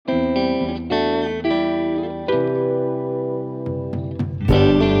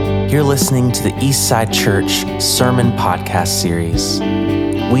You're listening to the Eastside Church Sermon Podcast Series.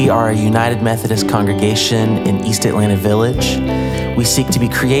 We are a United Methodist congregation in East Atlanta Village. We seek to be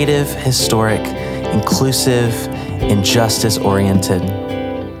creative, historic, inclusive, and justice-oriented.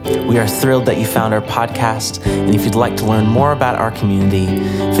 We are thrilled that you found our podcast, and if you'd like to learn more about our community,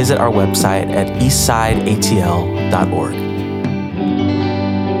 visit our website at eastsideatl.org.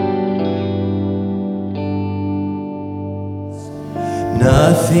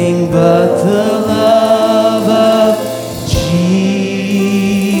 Nothing but the love of Jesus.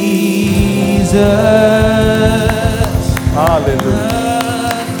 Hallelujah.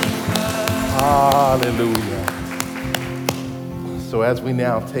 Hallelujah. So as we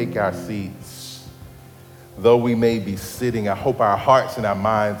now take our seats, though we may be sitting, I hope our hearts and our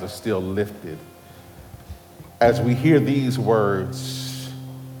minds are still lifted as we hear these words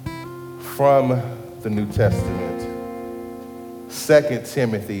from the New Testament. 2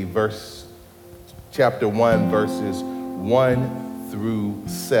 Timothy chapter 1, verses 1 through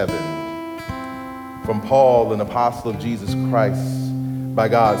 7. From Paul, an apostle of Jesus Christ, by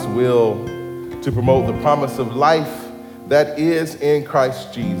God's will, to promote the promise of life that is in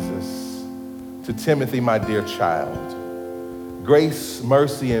Christ Jesus. To Timothy, my dear child, grace,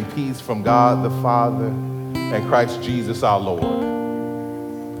 mercy, and peace from God the Father and Christ Jesus our Lord.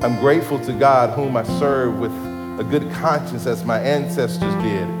 I'm grateful to God, whom I serve with a good conscience as my ancestors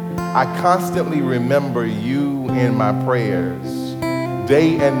did. I constantly remember you in my prayers,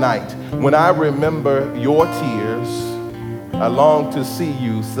 day and night. When I remember your tears, I long to see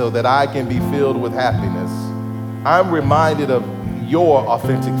you so that I can be filled with happiness. I'm reminded of your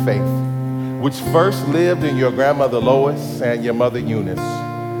authentic faith, which first lived in your grandmother Lois and your mother Eunice.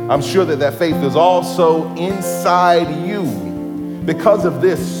 I'm sure that faith is also inside you. Because of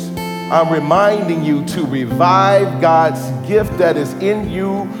this, I'm reminding you to revive God's gift that is in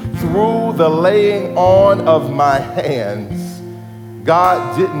you through the laying on of my hands.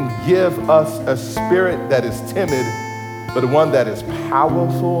 God didn't give us a spirit that is timid, but one that is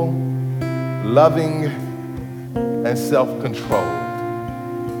powerful, loving, and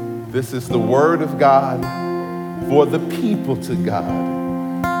self-controlled. This is the word of God for the people to God.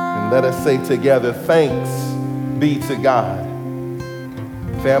 And let us say together, thanks be to God.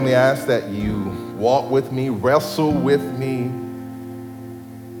 Family, I ask that you walk with me, wrestle with me,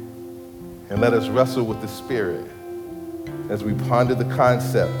 and let us wrestle with the Spirit as we ponder the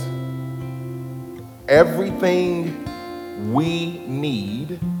concept. Everything we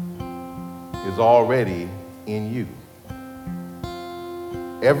need is already in you.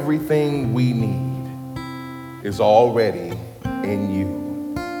 Everything we need is already in you.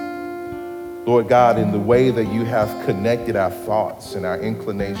 Lord God, in the way that you have connected our thoughts and our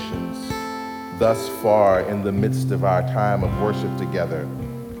inclinations thus far in the midst of our time of worship together,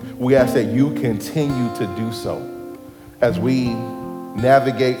 we ask that you continue to do so as we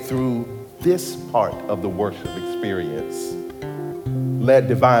navigate through this part of the worship experience. Let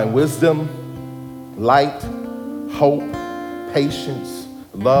divine wisdom, light, hope, patience,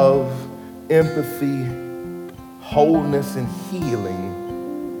 love, empathy, wholeness, and healing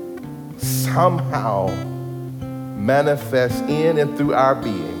somehow manifest in and through our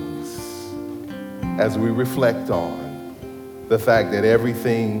beings as we reflect on the fact that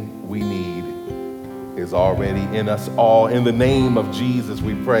everything we need is already in us all. In the name of Jesus,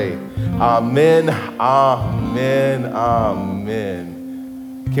 we pray. Amen, amen,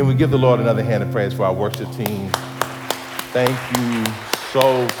 amen. Can we give the Lord another hand of praise for our worship team? Thank you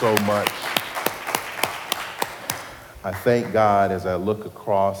so much. I thank God as I look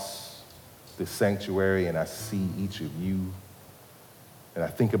across the sanctuary and I see each of you, and I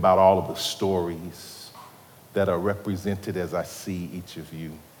think about all of the stories that are represented as I see each of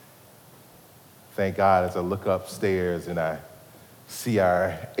you. Thank God as I look upstairs and I see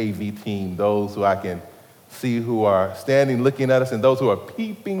our AV team, those who I can see who are standing looking at us and those who are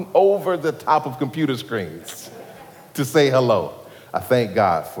peeping over the top of computer screens to say hello. I thank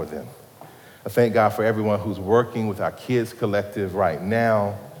God for them. I thank God for everyone who's working with our Kids Collective right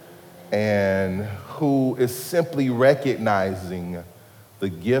now and who is simply recognizing the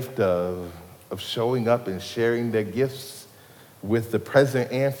gift of showing up and sharing their gifts with the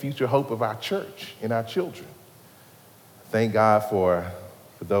present and future hope of our church and our children. Thank God for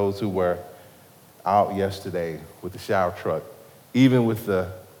those who were out yesterday with the shower truck, even with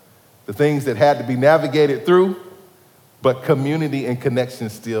the things that had to be navigated through, but community and connection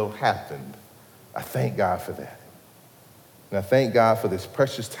still happened. I thank God for that. And I thank God for this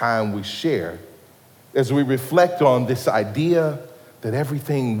precious time we share as we reflect on this idea that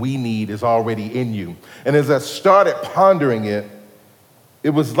everything we need is already in you. And as I started pondering it, It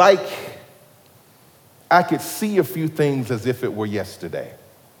was like I could see a few things as if it were yesterday.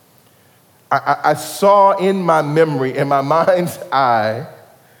 I saw in my memory, in my mind's eye,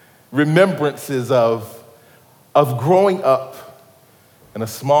 remembrances of growing up in a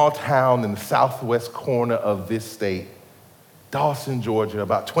small town in the southwest corner of this state, Dawson, Georgia,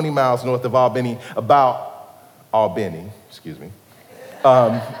 about 20 miles north of Albany, about an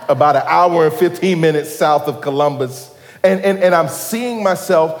hour and 15 minutes south of Columbus. And I'm seeing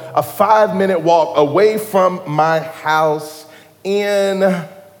myself a 5-minute walk away from my house in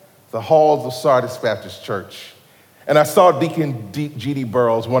the halls of Sardis Baptist Church. And I saw Deacon G.D.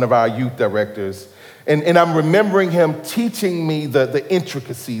 Burrows, one of our youth directors, and I'm remembering him teaching me the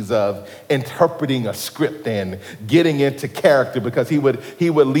intricacies of interpreting a script and getting into character, because he would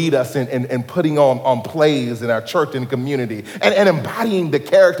lead us in putting on plays in our church and community and embodying the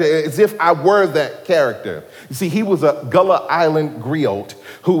character as if I were that character. You see, he was a Gullah Island griot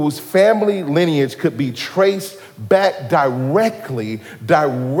whose family lineage could be traced back directly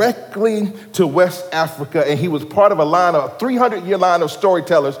to West Africa, and he was part of a 300-year line of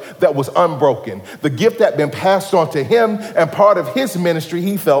storytellers that was unbroken. The gift that had been passed on to him, and part of his ministry,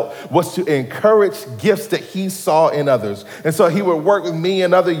 he felt, was to encourage gifts that he saw in others. And so he would work with me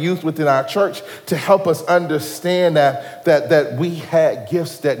and other youth within our church to help us understand that we had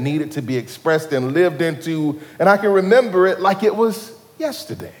gifts that needed to be expressed and lived into, and I can remember it like it was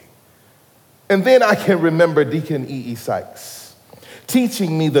yesterday. And then I can remember Deacon E.E. Sykes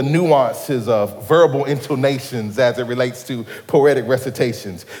teaching me the nuances of verbal intonations as it relates to poetic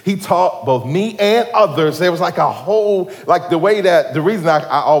recitations. He taught both me and others. There was like a whole, like the reason I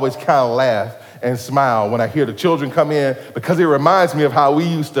always kind of laugh and smile when I hear the children come in, because it reminds me of how we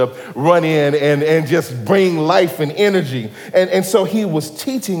used to run in and just bring life and energy. And so he was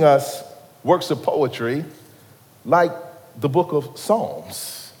teaching us works of poetry like the book of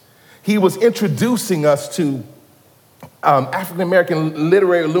Psalms. He was introducing us to African-American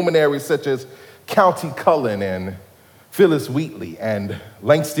literary luminaries such as Countee Cullen and Phyllis Wheatley and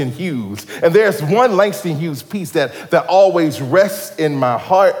Langston Hughes. And there's one Langston Hughes piece that always rests in my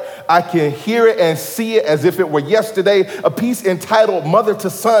heart. I can hear it and see it as if it were yesterday, a piece entitled Mother to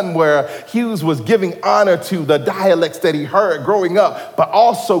Son, where Hughes was giving honor to the dialects that he heard growing up, but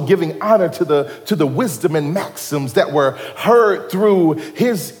also giving honor to the wisdom and maxims that were heard through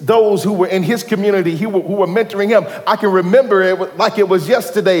those who were in his community, who were mentoring him. I can remember it like it was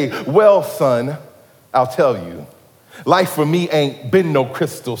yesterday. Well, son, I'll tell you, life for me ain't been no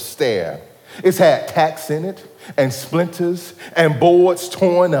crystal stair. It's had tacks in it and splinters and boards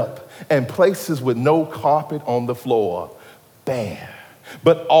torn up and places with no carpet on the floor, bare.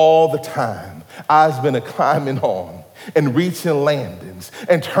 But all the time, I've been climbing on and reaching landings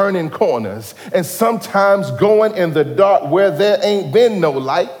and turning corners and sometimes going in the dark where there ain't been no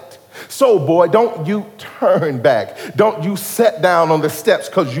light. So, boy, don't you turn back. Don't you sit down on the steps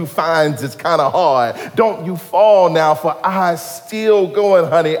because you find it's kind of hard. Don't you fall now, for I still going,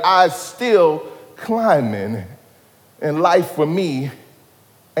 honey. I still climbing. And life for me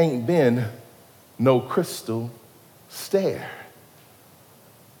ain't been no crystal stair.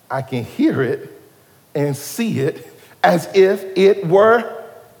 I can hear it and see it as if it were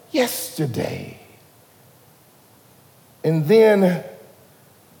yesterday. And then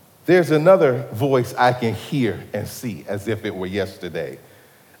there's another voice I can hear and see as if it were yesterday.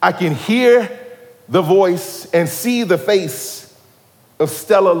 I can hear the voice and see the face of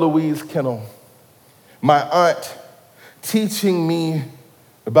Stella Louise Kennel, my aunt, teaching me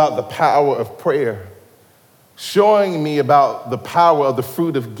about the power of prayer, showing me about the power of the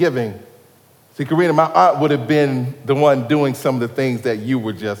fruit of giving. See, Karina, my aunt would have been the one doing some of the things that you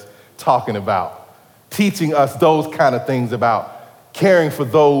were just talking about, teaching us those kind of things about caring for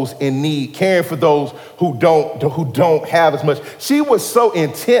those in need, caring for those who don't have as much. She was so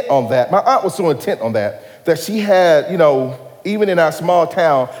intent on that. My aunt was so intent on that she had, even in our small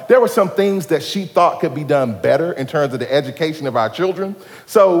town, there were some things that she thought could be done better in terms of the education of our children.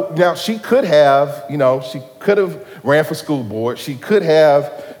 So now she could have, ran for school board. She could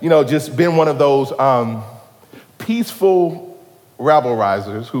have, just been one of those peaceful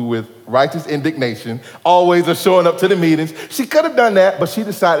rabble-risers who, with righteous indignation, always are showing up to the meetings. She could have done that, but she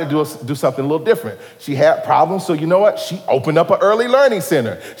decided to do something a little different. She had problems, so you know what? She opened up an early learning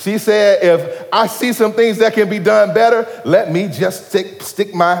center. She said, if I see some things that can be done better, let me just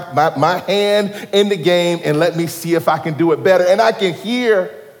stick my hand in the game and let me see if I can do it better. And I can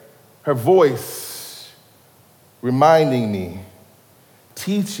hear her voice reminding me,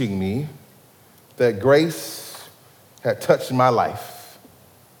 teaching me that grace had touched my life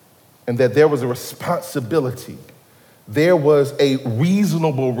and that there was a responsibility there was a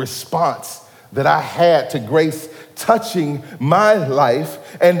reasonable response that I had to grace touching my life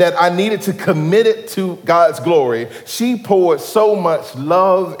and that I needed to commit it to God's glory. She poured so much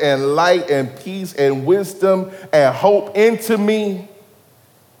love and light and peace and wisdom and hope into me.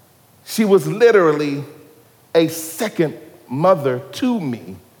 She was literally a second mother to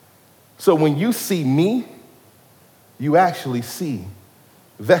me. So when you see me, you actually see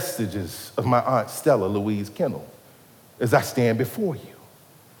vestiges of my Aunt Stella Louise Kendall as I stand before you.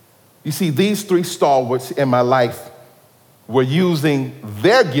 You see, these three stalwarts in my life were using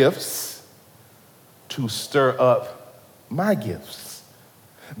their gifts to stir up my gifts.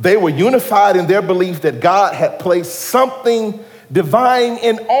 They were unified in their belief that God had placed something divine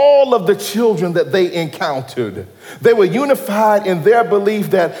in all of the children that they encountered. They were unified in their belief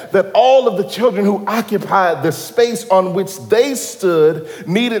that all of the children who occupied the space on which they stood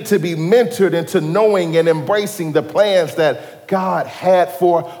needed to be mentored into knowing and embracing the plans that God had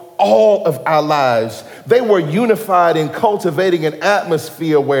for all of our lives. They were unified in cultivating an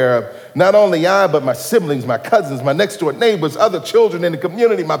atmosphere where not only I, but my siblings, my cousins, my next door neighbors, other children in the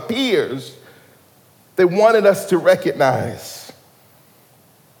community, my peers, they wanted us to recognize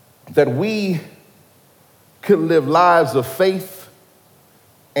that we could live lives of faith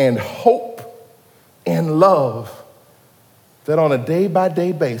and hope and love that on a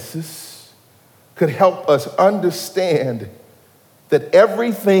day-by-day basis could help us understand that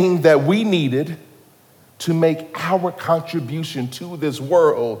everything that we needed to make our contribution to this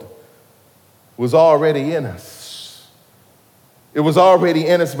world was already in us. It was already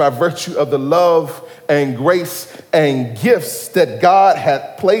in us by virtue of the love and grace and gifts that God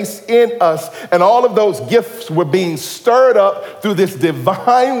had placed in us. And all of those gifts were being stirred up through this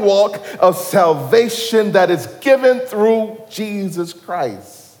divine walk of salvation that is given through Jesus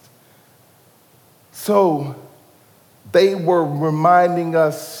Christ. So they were reminding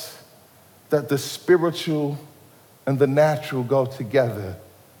us that the spiritual and the natural go together.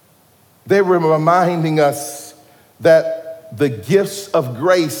 They were reminding us that the gifts of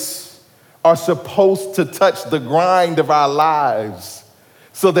grace are supposed to touch the grind of our lives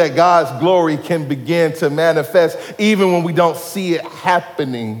so that God's glory can begin to manifest even when we don't see it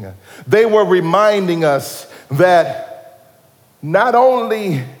happening. They were reminding us that not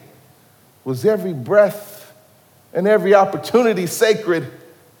only was every breath and every opportunity sacred,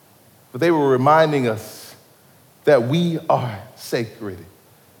 but they were reminding us that we are sacred.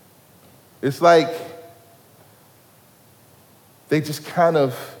 It's like they just kind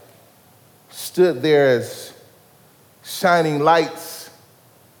of stood there as shining lights,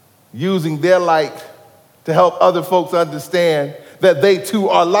 using their light to help other folks understand that they too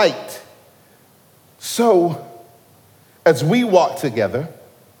are light. So, as we walk together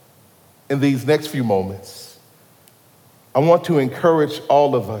in these next few moments, I want to encourage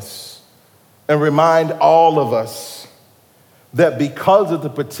all of us and remind all of us that because of the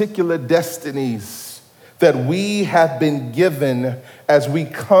particular destinies that we have been given as we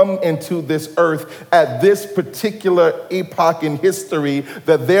come into this earth at this particular epoch in history,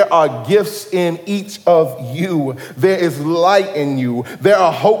 that there are gifts in each of you. There is light in you. There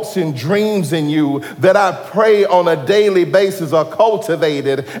are hopes and dreams in you that I pray on a daily basis are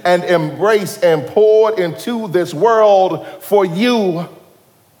cultivated and embraced and poured into this world, for you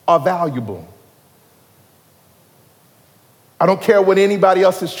are valuable. I don't care what anybody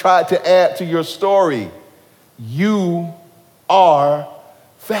else has tried to add to your story. You are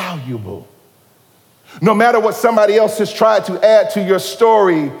valuable. No matter what somebody else has tried to add to your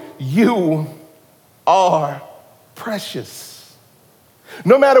story, you are precious.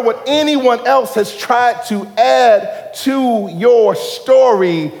 No matter what anyone else has tried to add to your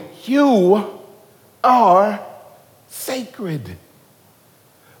story, you are sacred.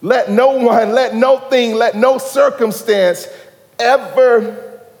 Let no one, let no thing, let no circumstance ever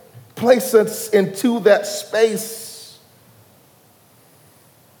place us into that space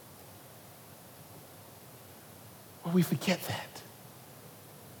where we forget that.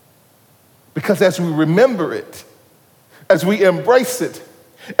 Because as we remember it, as we embrace it,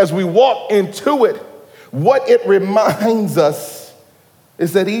 as we walk into it, what it reminds us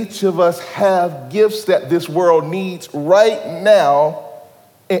is that each of us have gifts that this world needs right now,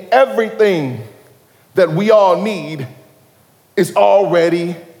 and everything that we all need is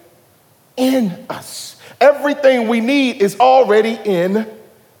already in us. Everything we need is already in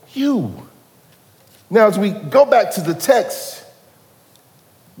you. Now, as we go back to the text,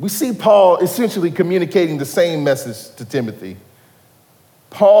 we see Paul essentially communicating the same message to Timothy.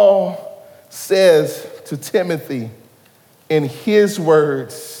 Paul says to Timothy in his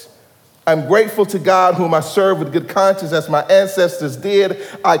words, I'm grateful to God, whom I serve with good conscience as my ancestors did.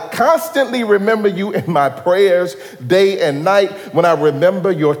 I constantly remember you in my prayers day and night. When I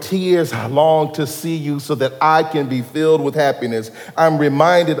remember your tears, I long to see you so that I can be filled with happiness. I'm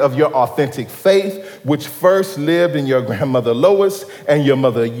reminded of your authentic faith, which first lived in your grandmother Lois and your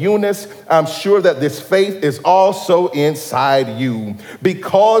mother Eunice. I'm sure that this faith is also inside you.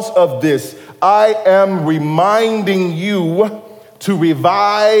 Because of this, I am reminding you to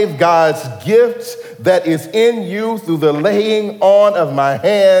revive God's gift that is in you through the laying on of my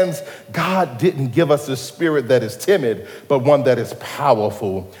hands. God didn't give us a spirit that is timid, but one that is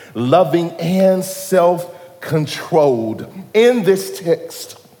powerful, loving, and self-controlled. In this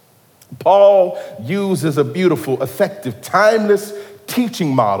text, Paul uses a beautiful, effective, timeless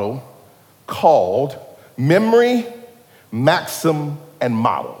teaching model called memory, maxim, and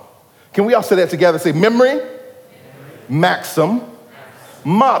model. Can we all say that together? Say memory, maxim,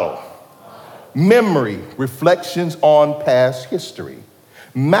 model. Memory, reflections on past history.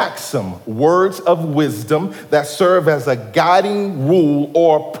 Maxim, words of wisdom that serve as a guiding rule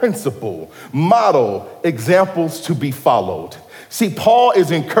or principle. Model, examples to be followed. See, Paul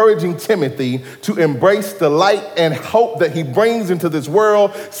is encouraging Timothy to embrace the light and hope that he brings into this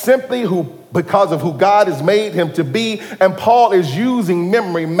world because of who God has made him to be. And Paul is using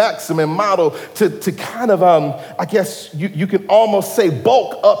memory, maxim, and model to kind of, I guess you can almost say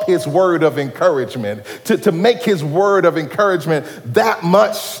bulk up his word of encouragement, to make his word of encouragement that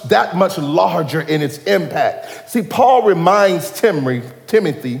much larger in its impact. See, Paul reminds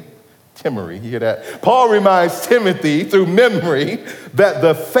Timothy, you hear that? Paul reminds Timothy through memory that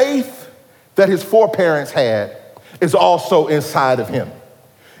the faith that his foreparents had is also inside of him.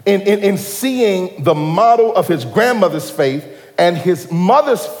 In seeing the model of his grandmother's faith and his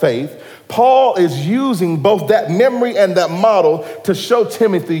mother's faith, Paul is using both that memory and that model to show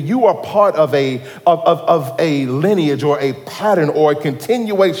Timothy you are part of a lineage or a pattern or a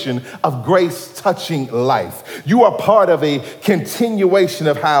continuation of grace touching life. You are part of a continuation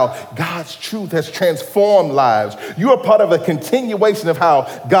of how God's truth has transformed lives. You are part of a continuation of how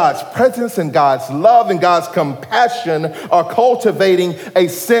God's presence and God's love and God's compassion are cultivating a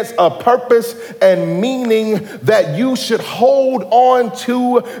sense of purpose and meaning that you should hold on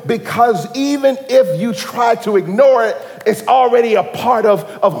to, because even if you try to ignore it, it's already a part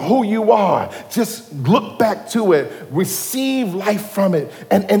of who you are. Just look back to it, receive life from it,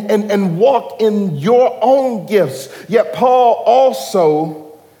 and walk in your own gifts. Yet Paul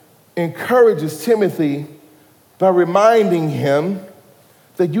also encourages Timothy by reminding him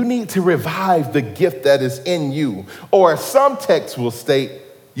that you need to revive the gift that is in you. Or as some texts will state,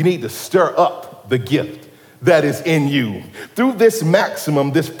 you need to stir up the gift that is in you. Through this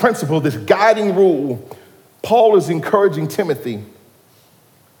maximum, this principle, this guiding rule, Paul is encouraging Timothy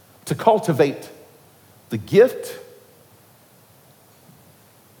to cultivate the gift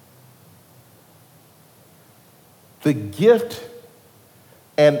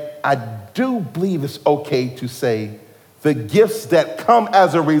and I do believe it's okay to say the gifts that come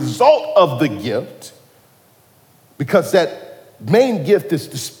as a result of the gift, because that main gift is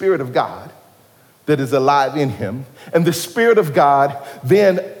the Spirit of God that is alive in him. And the Spirit of God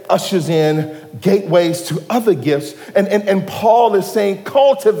then ushers in gateways to other gifts. And Paul is saying,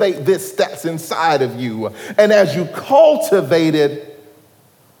 cultivate this that's inside of you. And as you cultivate it,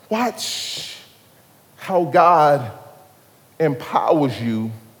 watch how God empowers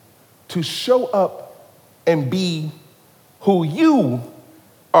you to show up and be who you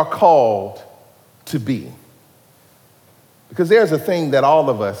are called to be. Because there's a thing that all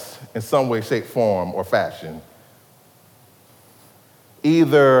of us, in some way, shape, form, or fashion,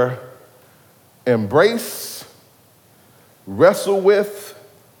 either embrace, wrestle with,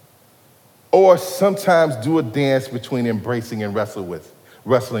 or sometimes do a dance between embracing and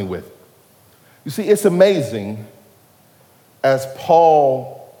wrestling with. You see, it's amazing as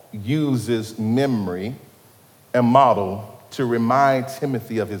Paul uses memory and model to remind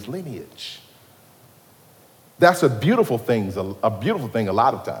Timothy of his lineage. That's a beautiful thing a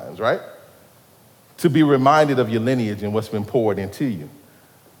lot of times, right? To be reminded of your lineage and what's been poured into you.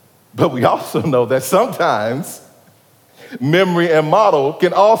 But we also know that sometimes memory and model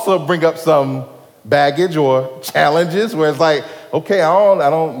can also bring up some baggage or challenges where it's like, okay, I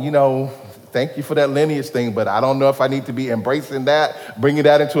don't, thank you for that lineage thing, but I don't know if I need to be embracing that, bringing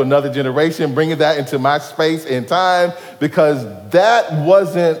that into another generation, bringing that into my space and time, because that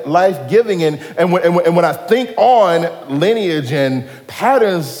wasn't life-giving. And when I think on lineage and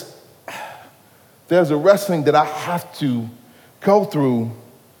patterns, there's a wrestling that I have to go through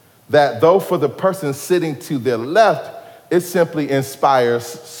that, though for the person sitting to their left, It simply inspires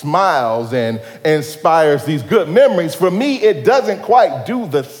smiles and inspires these good memories. For me, it doesn't quite do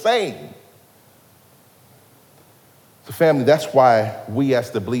the same. So family, that's why we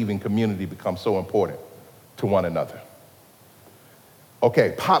as the believing community become so important to one another.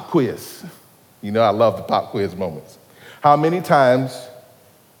 Okay, pop quiz. You know I love the pop quiz moments. How many times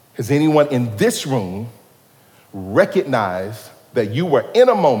has anyone in this room recognized that you were in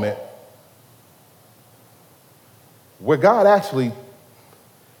a moment where God actually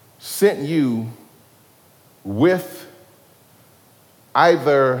sent you with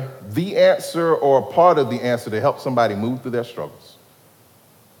either the answer or a part of the answer to help somebody move through their struggles?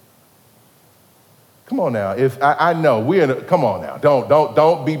 Come on now. If I know come on now.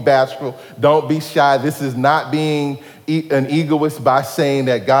 Don't be bashful. Don't be shy. This is not being an egoist by saying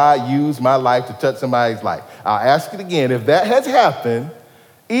that God used my life to touch somebody's life. I'll ask it again. If that has happened,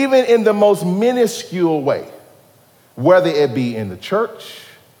 even in the most minuscule way, whether it be in the church,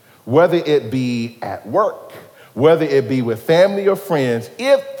 whether it be at work, whether it be with family or friends,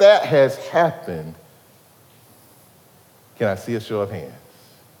 if that has happened, can I see a show of hands?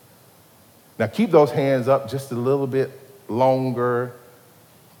 Now keep those hands up just a little bit longer.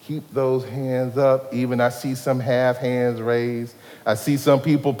 Keep those hands up. Even I see some half hands raised. I see some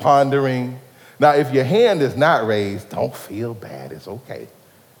people pondering. Now, if your hand is not raised, don't feel bad. It's okay.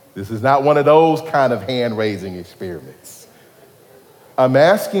 This is not one of those kind of hand-raising experiments. I'm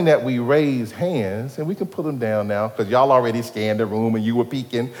asking that we raise hands, and we can put them down now, because y'all already scanned the room and you were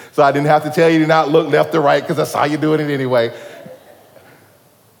peeking, so I didn't have to tell you to not look left or right, because I saw you doing it anyway.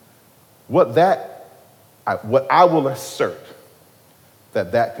 What I will assert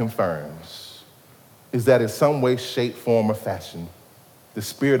that confirms is that in some way, shape, form, or fashion, the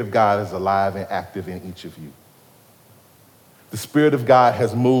Spirit of God is alive and active in each of you. The Spirit of God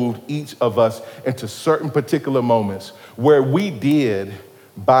has moved each of us into certain particular moments where we did,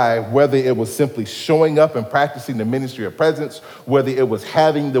 by whether it was simply showing up and practicing the ministry of presence, whether it was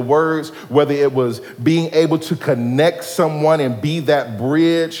having the words, whether it was being able to connect someone and be that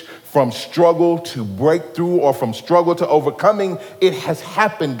bridge from struggle to breakthrough or from struggle to overcoming, it has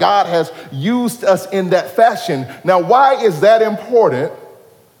happened. God has used us in that fashion. Now, why is that important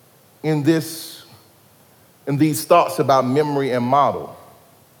in these thoughts about memory and model?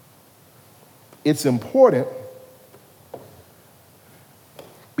 It's important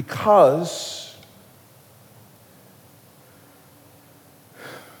because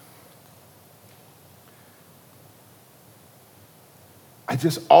I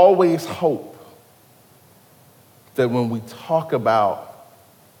just always hope that when we talk about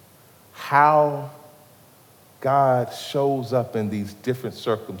how God shows up in these different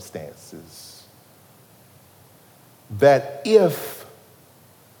circumstances, that if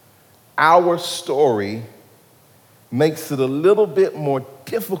our story makes it a little bit more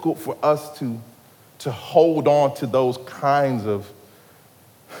difficult for us to hold on to those kinds of,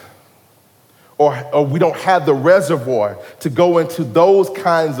 or we don't have the reservoir to go into those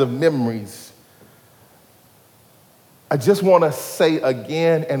kinds of memories, I just want to say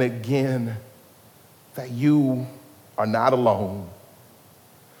again and again that you are not alone.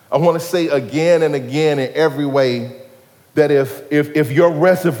 I want to say again and again in every way that if your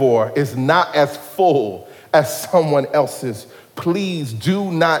reservoir is not as full as someone else's, please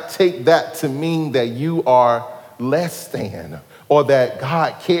do not take that to mean that you are less than or that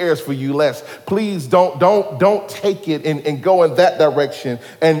God cares for you less. Please don't take it and go in that direction.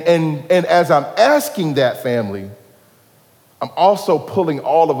 And as I'm asking that, family, I'm also pulling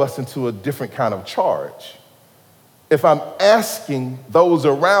all of us into a different kind of charge. If I'm asking those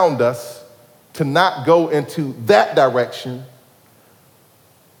around us to not go into that direction,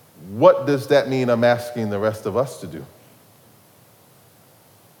 what does that mean I'm asking the rest of us to do?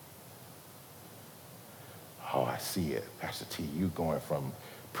 Oh, I see it. Pastor T, you going from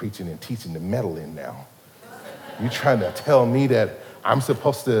preaching and teaching to meddling now. You trying to tell me that I'm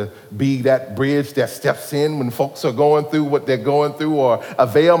supposed to be that bridge that steps in when folks are going through what they're going through, or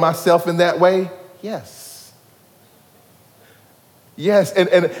avail myself in that way? Yes. Yes, and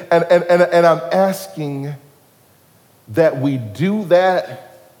I'm asking that we do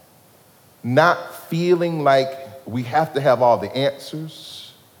that not feeling like we have to have all the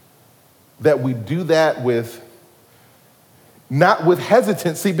answers, that we do that not with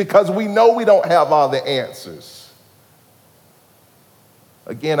hesitancy, because we know we don't have all the answers.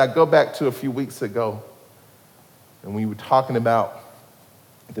 Again, I go back to a few weeks ago, and we were talking about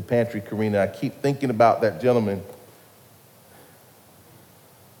the pantry, Karina. I keep thinking about that gentleman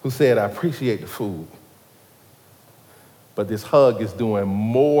who said, I appreciate the food, but this hug is doing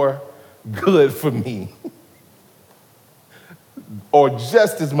more good for me or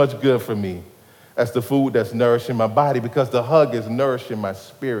just as much good for me as the food that's nourishing my body, because the hug is nourishing my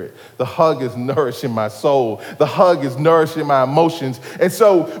spirit. The hug is nourishing my soul. The hug is nourishing my emotions. And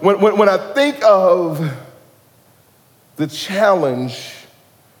so when I think of the challenge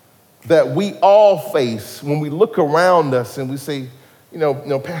that we all face when we look around us and we say,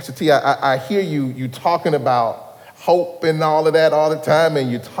 Pastor T, I hear you talking about hope and all of that all the time,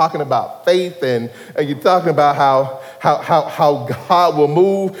 and you're talking about faith, and you're talking about how God will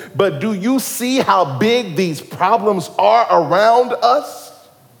move, but do you see how big these problems are around us?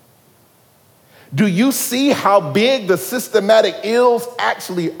 Do you see how big the systematic ills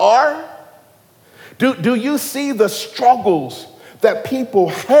actually are? Do you see the struggles that people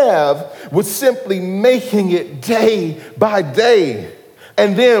have with simply making it day by day?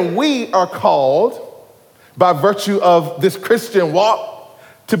 And then we are called, by virtue of this Christian walk,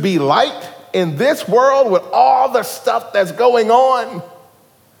 to be light in this world with all the stuff that's going on.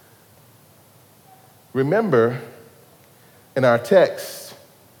 Remember, in our text,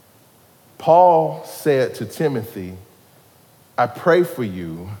 Paul said to Timothy, I pray for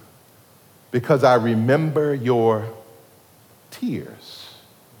you because I remember your tears.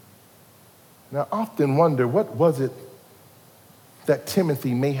 And I often wonder, what was it that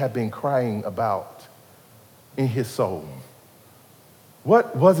Timothy may have been crying about in his soul?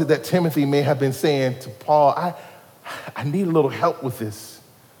 What was it that Timothy may have been saying to Paul, I need a little help with this?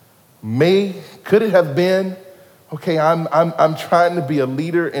 Could it have been, okay, I'm trying to be a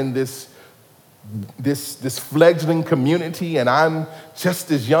leader in this fledgling community, and I'm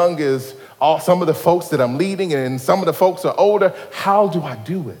just as young as some of the folks that I'm leading, and some of the folks are older. How do I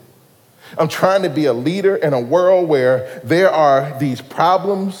do it? I'm trying to be a leader in a world where there are these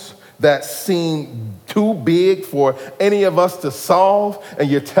problems that seem too big for any of us to solve, and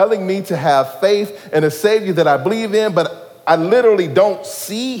you're telling me to have faith in a Savior that I believe in, but I literally don't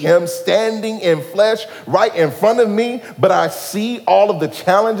see him standing in flesh right in front of me, but I see all of the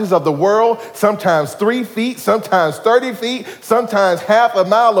challenges of the world, sometimes 3 feet, sometimes 30 feet, sometimes half a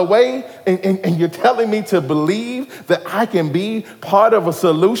mile away, and you're telling me to believe that I can be part of a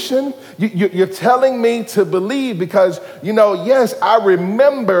solution? You're telling me to believe because, yes, I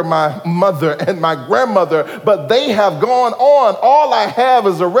remember my mother and my grandmother, but they have gone on. All I have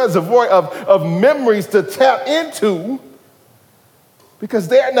is a reservoir of memories to tap into, because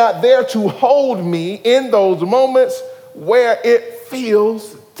they're not there to hold me in those moments where it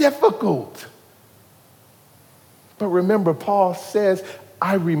feels difficult. But remember, Paul says,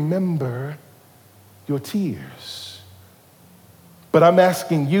 I remember your tears. But I'm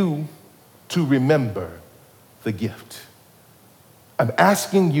asking you to remember the gift. I'm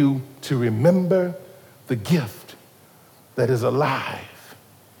asking you to remember the gift that is alive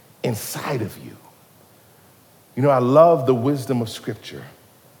inside of you. I love the wisdom of Scripture,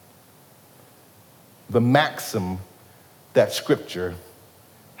 the maxim that Scripture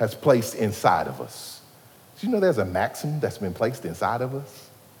has placed inside of us. Do you know there's a maxim that's been placed inside of us?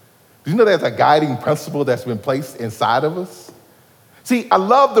 Do you know there's a guiding principle that's been placed inside of us? See, I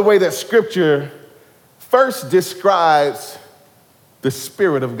love the way that Scripture first describes the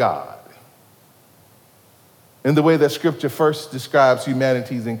Spirit of God, and the way that Scripture first describes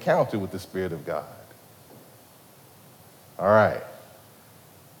humanity's encounter with the Spirit of God. All right.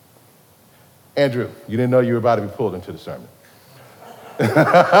 Andrew, you didn't know you were about to be pulled into the sermon.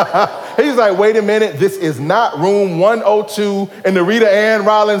 He's like, wait a minute, this is not room 102 in the Rita Ann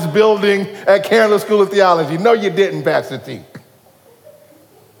Rollins building at Candler School of Theology. No, you didn't, Pastor T.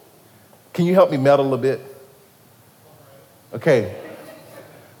 Can you help me meddle a bit? Okay.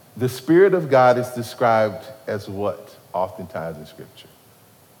 The Spirit of God is described as what oftentimes in Scripture?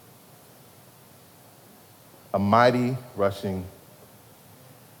 A mighty rushing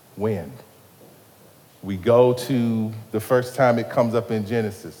wind. We go to the first time it comes up in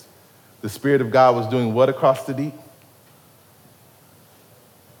Genesis. The Spirit of God was doing what across the deep?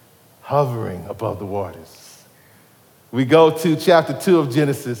 Hovering above the waters. We go to chapter 2 of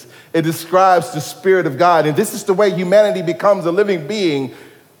Genesis. It describes the Spirit of God, and this is the way humanity becomes a living being.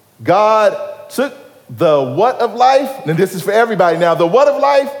 God took the what of life, and this is for everybody now, the what of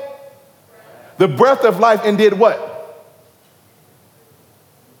life? The breath of life, and did what?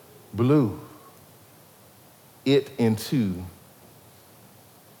 Blew it into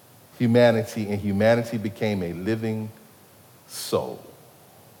humanity, and humanity became a living soul.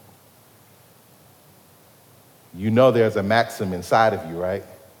 You know there's a maxim inside of you, right?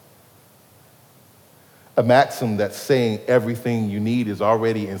 A maxim that's saying everything you need is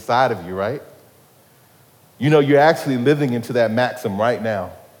already inside of you, right? You know you're actually living into that maxim right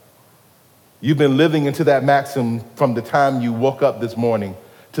now. You've been living into that maxim from the time you woke up this morning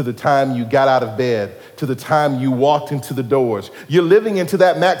to the time you got out of bed, to the time you walked into the doors. You're living into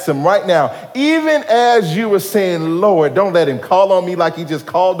that maxim right now, even as you were saying, Lord, don't let him call on me like he just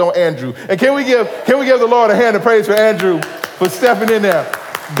called on Andrew. And can we give the Lord a hand of praise for Andrew for stepping in there?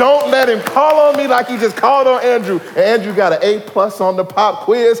 Don't let him call on me like he just called on Andrew. And Andrew got an A+ on the pop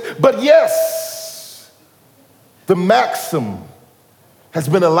quiz. But yes, the maxim has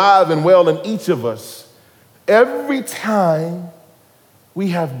been alive and well in each of us. Every time we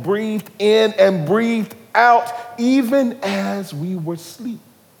have breathed in and breathed out, even as we were asleep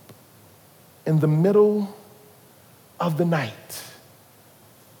in the middle of the night.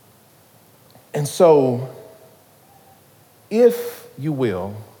 And so, if you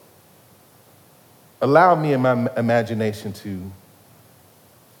will, allow me in my imagination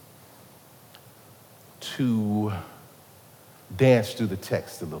to dance through the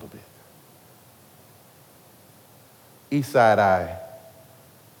text a little bit. Eastside,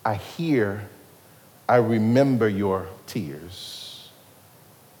 I hear, I remember your tears.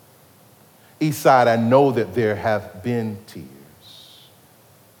 Eastside, I know that there have been tears.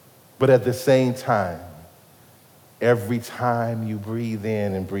 But at the same time, every time you breathe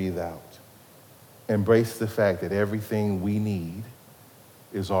in and breathe out, embrace the fact that everything we need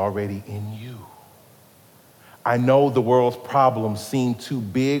is already in you. I know the world's problems seem too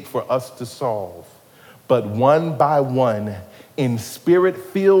big for us to solve, but one by one, in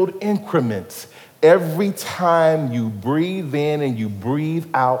spirit-filled increments, every time you breathe in and you breathe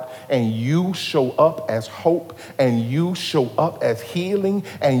out and you show up as hope and you show up as healing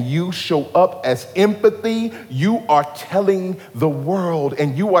and you show up as empathy, you are telling the world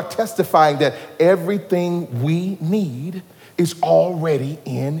and you are testifying that everything we need is already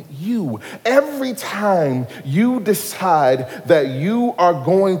in you. Every time you decide that you are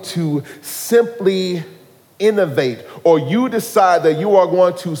going to simply innovate, or you decide that you are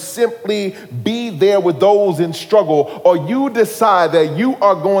going to simply be there with those in struggle, or you decide that you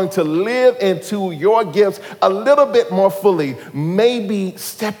are going to live into your gifts a little bit more fully, maybe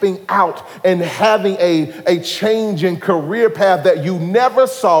stepping out and having a change in career path that you never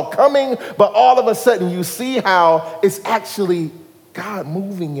saw coming, but all of a sudden you see how it's actually God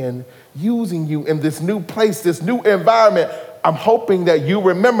moving and using you in this new place, this new environment. I'm hoping that you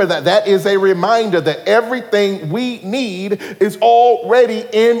remember that that is a reminder that everything we need is already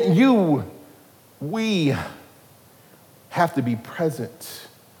in you. We have to be present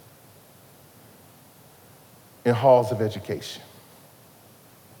in halls of education.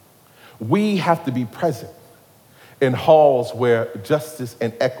 We have to be present in halls where justice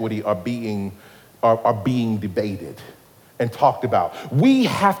and equity are being debated and talked about. We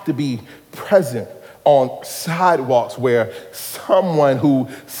have to be present on sidewalks where someone who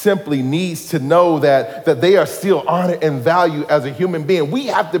simply needs to know that they are still honored and valued as a human being. We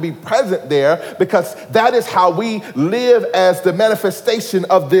have to be present there because that is how we live as the manifestation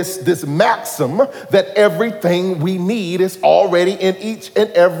of this maxim that everything we need is already in each and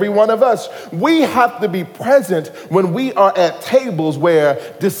every one of us. We have to be present when we are at tables where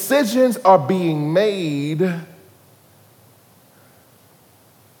decisions are being made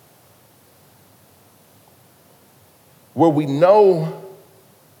where we know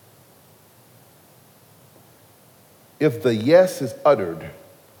if the yes is uttered,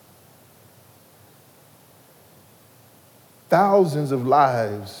 thousands of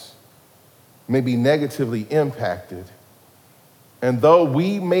lives may be negatively impacted. And though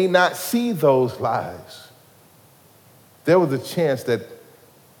we may not see those lives, there was a chance that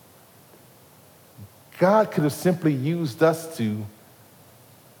God could have simply used us to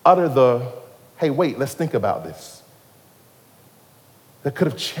utter the, hey, wait, let's think about this. That could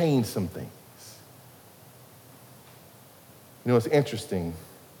have changed some things. You know, it's interesting.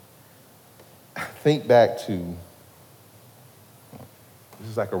 Think back to, this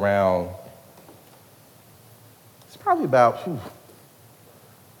is like around, it's probably about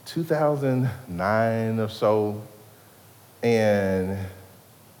 2009 or so, and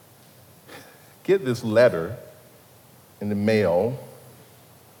get this letter in the mail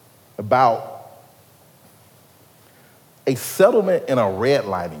about a settlement in a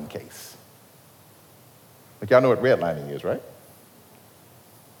redlining case. Like, y'all know what redlining is, right?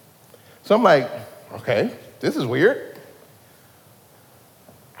 So I'm like, okay, this is weird.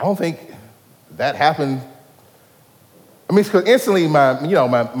 I don't think that happened. I mean, because instantly my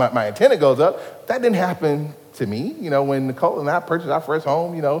antenna goes up. That didn't happen to me. You know, when Nicole and I purchased our first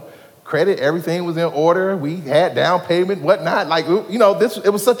home, credit, everything was in order. We had down payment, whatnot. Like,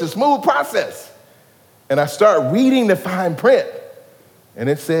 it was such a smooth process. And I start reading the fine print. And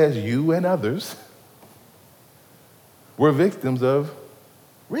it says you and others were victims of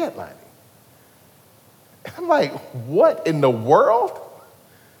redlining. And I'm like, what in the world?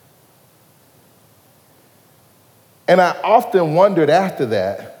 And I often wondered after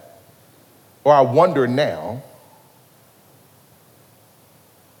that, or I wonder now,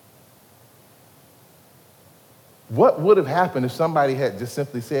 what would have happened if somebody had just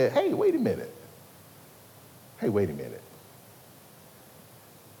simply said, hey, wait a minute. Hey, wait a minute.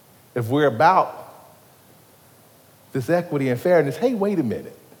 If we're about this equity and fairness, hey, wait a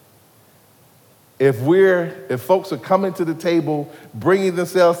minute. If folks are coming to the table, bringing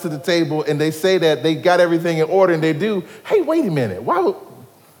themselves to the table, and they say that they got everything in order and they do, hey, wait a minute. Why would...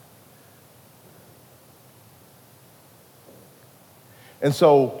 And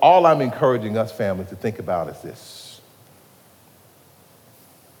so all I'm encouraging us, family, to think about is this.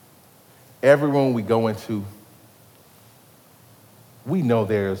 Every room we go into, we know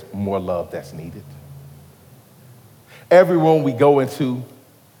there's more love that's needed. Every room we go into,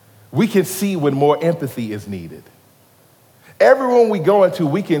 we can see when more empathy is needed. Every room we go into,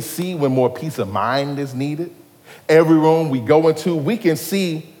 we can see when more peace of mind is needed. Every room we go into, we can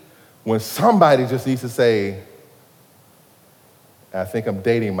see when somebody just needs to say, I think I'm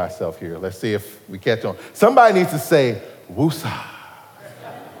dating myself here. Let's see if we catch on. Somebody needs to say, woosah.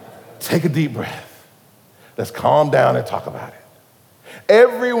 Take a deep breath. Let's calm down and talk about it.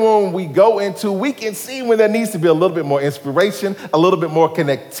 Every room we go into, we can see when there needs to be a little bit more inspiration, a little bit more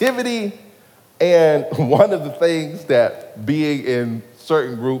connectivity. And one of the things that being in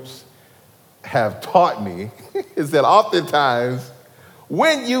certain groups have taught me is that oftentimes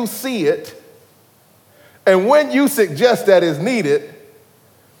when you see it and when you suggest that is needed,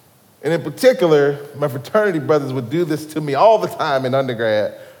 and in particular, my fraternity brothers would do this to me all the time in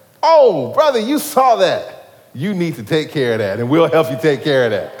undergrad. Oh, brother, you saw that. You need to take care of that, and we'll help you take care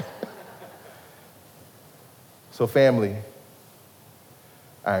of that. So family,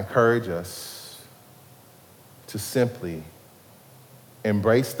 I encourage us to simply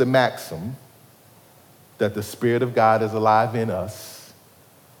embrace the maxim that the Spirit of God is alive in us.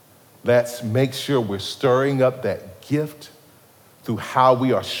 Let's make sure we're stirring up that gift through how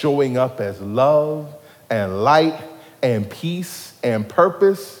we are showing up as love and light and peace and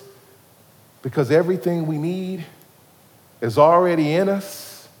purpose, because everything we need is already in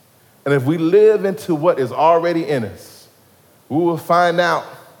us. And if we live into what is already in us, we will find out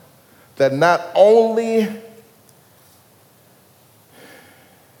that not only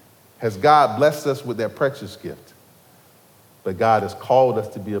has God blessed us with that precious gift, but God has called us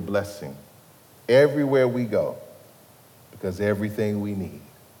to be a blessing everywhere we go, because everything we need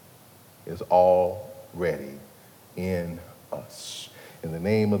is already in us. In the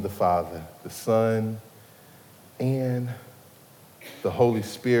name of the Father, the Son, and the Holy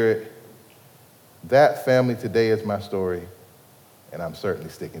Spirit. That, family, today is my story, and I'm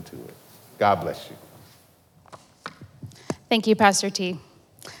certainly sticking to it. God bless you. Thank you, Pastor T.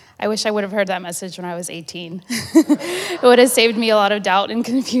 I wish I would have heard that message when I was 18. It would have saved me a lot of doubt and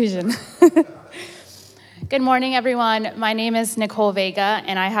confusion. Good morning, everyone. My name is Nicole Vega,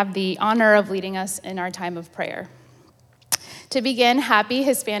 and I have the honor of leading us in our time of prayer. To begin, happy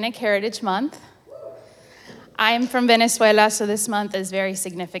Hispanic Heritage Month. I am from Venezuela, so this month is very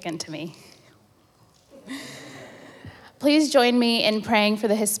significant to me. Please join me in praying for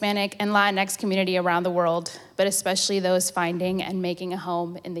the Hispanic and Latinx community around the world, but especially those finding and making a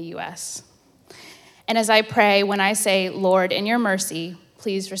home in the U.S. And as I pray, when I say, Lord, in your mercy,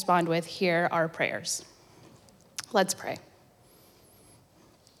 please respond with, hear our prayers. Let's pray.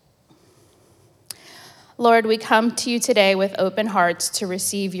 Lord, we come to you today with open hearts to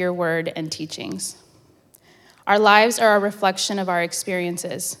receive your word and teachings. Our lives are a reflection of our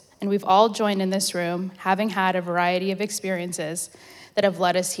experiences, and we've all joined in this room having had a variety of experiences that have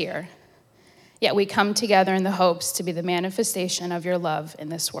led us here. Yet we come together in the hopes to be the manifestation of your love in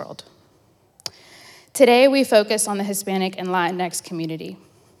this world. Today, we focus on the Hispanic and Latinx community.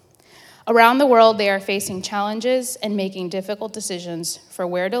 Around the world, they are facing challenges and making difficult decisions for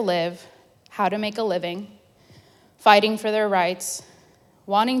where to live, how to make a living, fighting for their rights,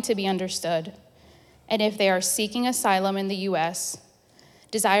 wanting to be understood, and if they are seeking asylum in the U.S.,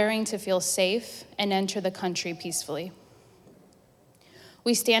 desiring to feel safe and enter the country peacefully.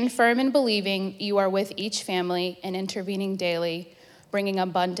 We stand firm in believing you are with each family and intervening daily, bringing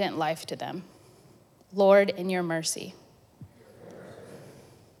abundant life to them. Lord, in your mercy.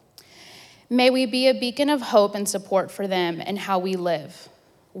 May we be a beacon of hope and support for them and how we live,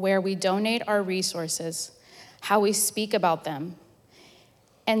 where we donate our resources, how we speak about them,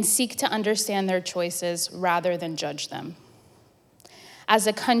 and seek to understand their choices rather than judge them. As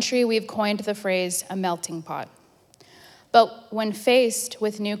a country, we've coined the phrase a melting pot. But when faced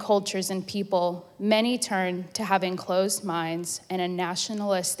with new cultures and people, many turn to having closed minds and a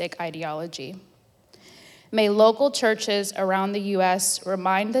nationalistic ideology. May local churches around the U.S.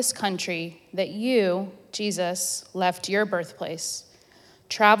 remind this country that you, Jesus, left your birthplace,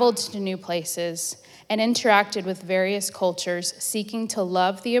 traveled to new places, and interacted with various cultures, seeking to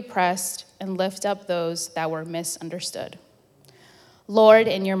love the oppressed and lift up those that were misunderstood. Lord,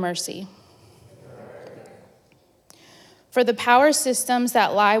 in your mercy. For the power systems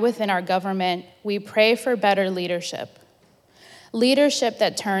that lie within our government, we pray for better leadership. Leadership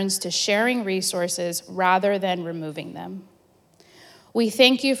that turns to sharing resources rather than removing them. We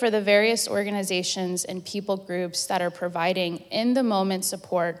thank you for the various organizations and people groups that are providing in-the-moment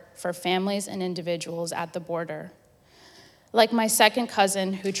support for families and individuals at the border. Like my second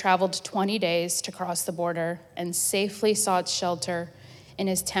cousin who traveled 20 days to cross the border and safely sought shelter in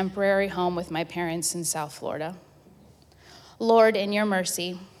his temporary home with my parents in South Florida. Lord, in your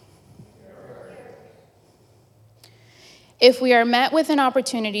mercy. If we are met with an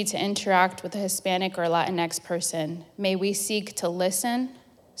opportunity to interact with a Hispanic or Latinx person, may we seek to listen,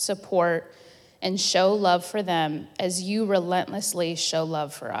 support, and show love for them as you relentlessly show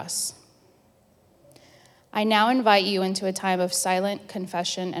love for us. I now invite you into a time of silent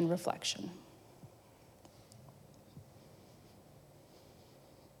confession and reflection.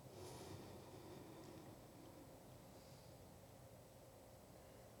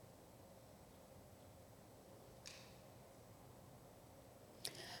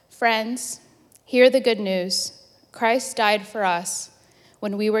 Friends, hear the good news. Christ died for us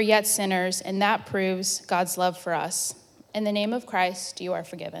when we were yet sinners, and that proves God's love for us. In the name of Christ, you are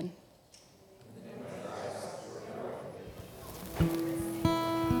forgiven.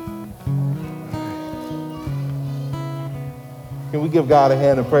 Can we give God a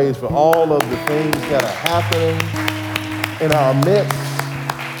hand of praise for all of the things that are happening in our midst?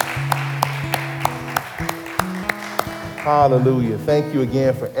 Hallelujah. Thank you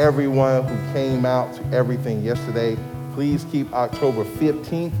again for everyone who came out to everything yesterday. Please keep October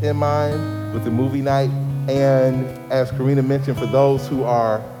 15th in mind with the movie night. And as Karina mentioned, for those who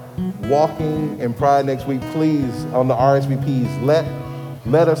are walking in Pride next week, please, on the RSVPs,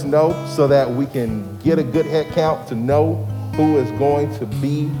 let us know so that we can get a good head count to know who is going to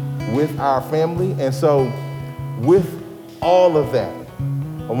be with our family. And so with all of that,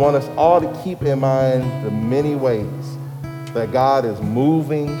 I want us all to keep in mind the many ways that God is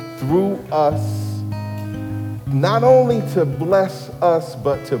moving through us, not only to bless us,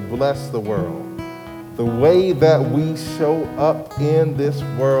 but to bless the world. The way that we show up in this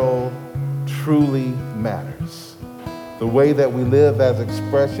world truly matters. The way that we live as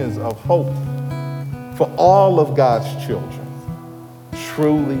expressions of hope for all of God's children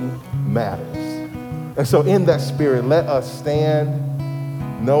truly matters. And so in that spirit, let us stand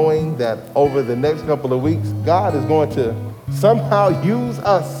knowing that over the next couple of weeks, God is going to somehow use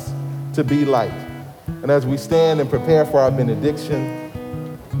us to be light. And as we stand and prepare for our benediction,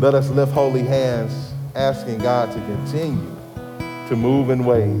 let us lift holy hands, asking God to continue to move in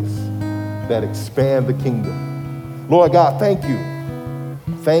ways that expand the kingdom. Lord God, thank you.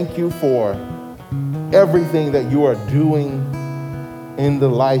 Thank you for everything that you are doing in the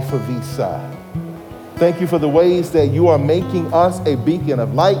life of Eastside. Thank you for the ways that you are making us a beacon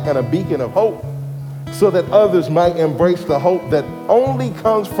of light and a beacon of hope, so that others might embrace the hope that only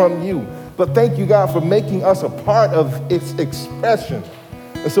comes from you. But thank you, God, for making us a part of its expression.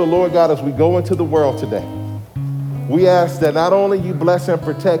 And so, Lord God, as we go into the world today, we ask that not only you bless and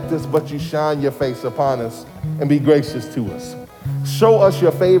protect us, but you shine your face upon us and be gracious to us. Show us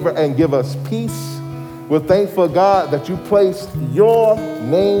your favor and give us peace. We're thankful, God, that you placed your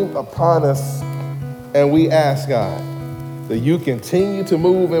name upon us. And we ask, God, that you continue to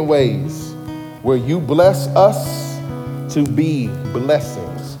move in ways where you bless us to be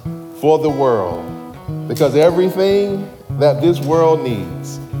blessings for the world. Because everything that this world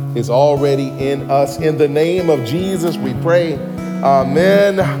needs is already in us. In the name of Jesus, we pray.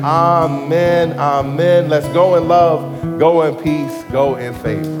 Amen, amen, amen. Let's go in love, go in peace, go in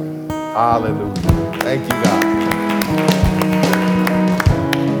favor. Hallelujah. Thank you, God.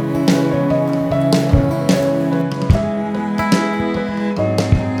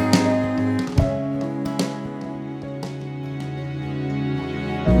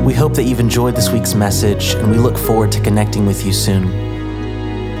 We hope that you've enjoyed this week's message, and we look forward to connecting with you soon.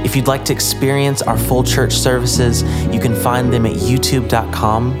 If you'd like to experience our full church services, you can find them at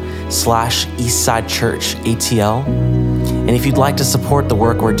youtube.com/EastsideChurchATL. And if you'd like to support the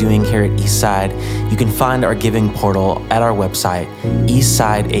work we're doing here at Eastside, you can find our giving portal at our website,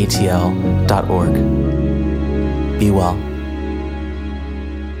 eastsideatl.org. Be well.